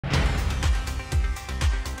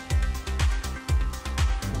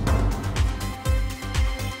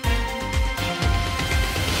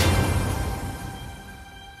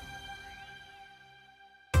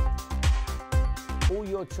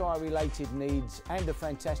your tyre related needs and a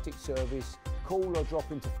fantastic service, call or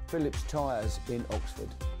drop into Phillips Tyres in Oxford.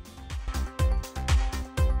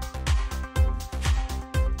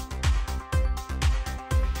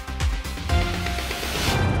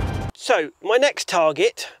 So my next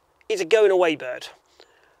target is a going away bird.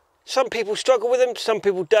 Some people struggle with them, some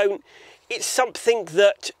people don't. It's something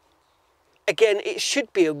that, again, it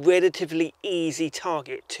should be a relatively easy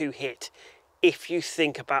target to hit if you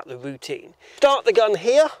think about the routine. Start the gun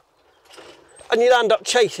here and you'll end up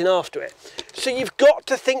chasing after it. So you've got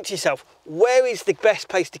to think to yourself, where is the best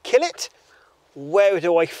place to kill it? Where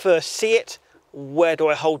do I first see it? Where do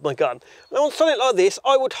I hold my gun? Now on something like this,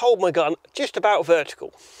 I would hold my gun just about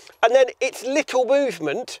vertical. And then it's little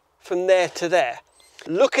movement from there to there.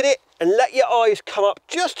 Look at it and let your eyes come up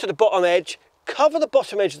just to the bottom edge, cover the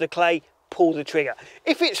bottom edge of the clay, pull the trigger.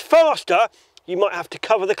 If it's faster, you might have to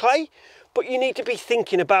cover the clay, but you need to be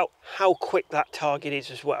thinking about how quick that target is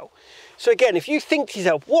as well. So again, if you think to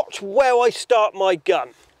yourself, watch where I start my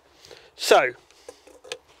gun. So,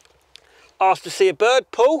 ask to see a bird,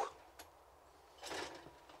 pull.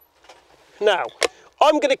 Now,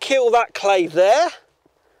 I'm going to kill that clay there.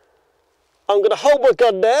 I'm going to hold my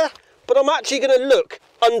gun there, but I'm actually going to look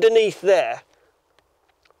underneath there.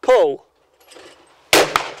 Pull.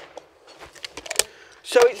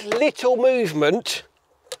 So it's little movement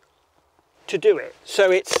to do it.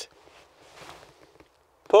 So it's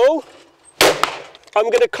pull. I'm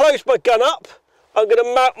going to close my gun up. I'm going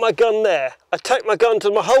to mount my gun there. I take my gun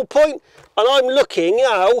to my hold point and I'm looking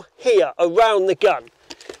now here around the gun.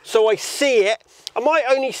 So I see it. I might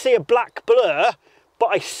only see a black blur, but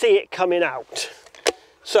I see it coming out.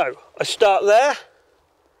 So I start there,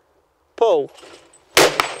 pull.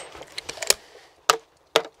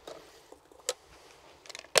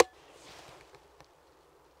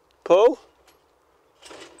 Pull.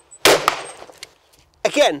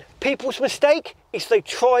 Again, people's mistake is they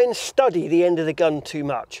try and study the end of the gun too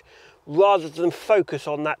much, rather than focus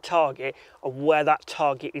on that target and where that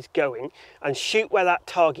target is going and shoot where that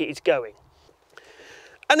target is going.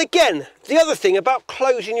 And again, the other thing about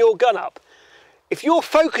closing your gun up, if you're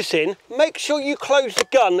focusing, make sure you close the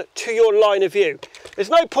gun to your line of view. There's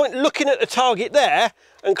no point looking at the target there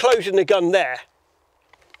and closing the gun there,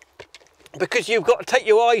 because you've got to take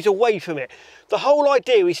your eyes away from it. The whole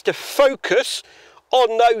idea is to focus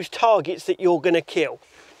on those targets that you're going to kill.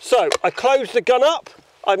 So I close the gun up,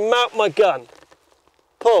 I mount my gun,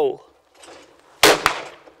 pull.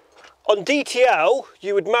 On DTL,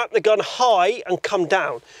 you would mount the gun high and come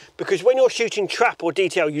down, because when you're shooting trap or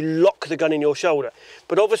DTL, you lock the gun in your shoulder.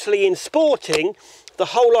 But obviously in sporting, the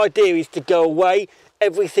whole idea is to go away,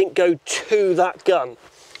 everything go to that gun.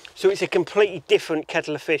 So it's a completely different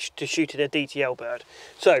kettle of fish to shooting a DTL bird.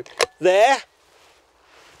 So there,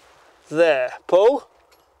 pull,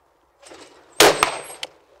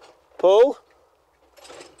 pull.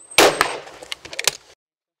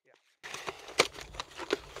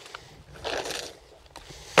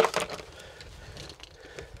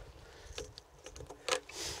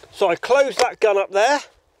 So I close that gun up there,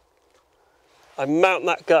 I mount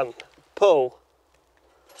that gun, pull,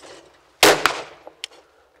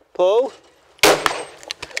 pull.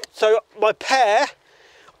 So my pair,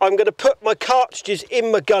 I'm going to put my cartridges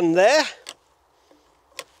in my gun there.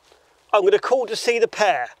 I'm going to call to see the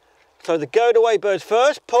pair. So the going away birds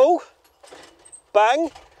first, pull,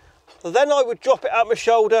 bang. Then I would drop it out my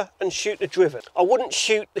shoulder and shoot the driven. I wouldn't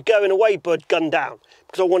shoot the going away bird gun down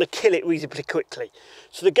because I want to kill it reasonably quickly.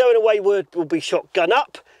 So the going away bird will be shot gun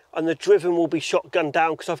up and the driven will be shot gun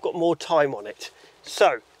down because I've got more time on it.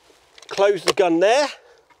 So close the gun there,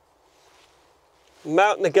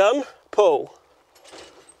 mount the gun, pull.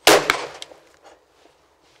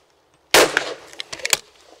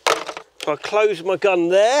 So I close my gun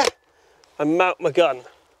there and mount my gun,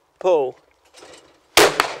 pull.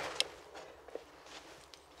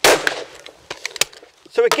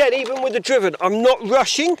 So again, even with the driven, I'm not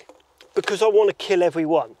rushing because I want to kill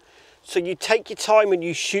everyone. So you take your time and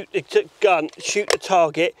you shoot the gun, shoot the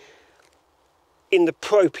target in the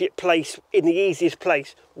appropriate place, in the easiest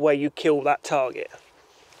place where you kill that target.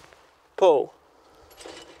 Pull.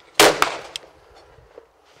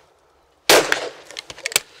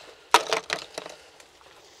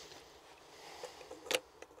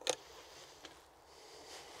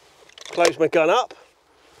 Close my gun up,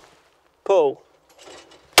 pull.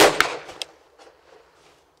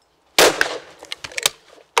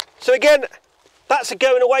 So again, that's a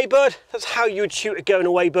going away bird. That's how you would shoot a going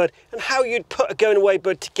away bird and how you'd put a going away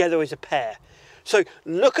bird together as a pair. So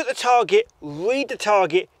look at the target, read the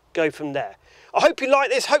target, go from there. I hope you like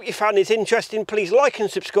this, hope you found this interesting. Please like and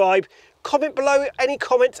subscribe. comment below any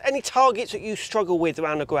comments, any targets that you struggle with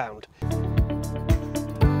around the ground.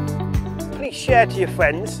 Please share to your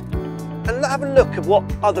friends and have a look at what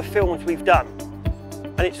other films we've done.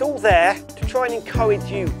 And it's all there to try and encourage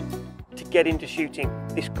you to get into shooting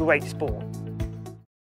this great sport.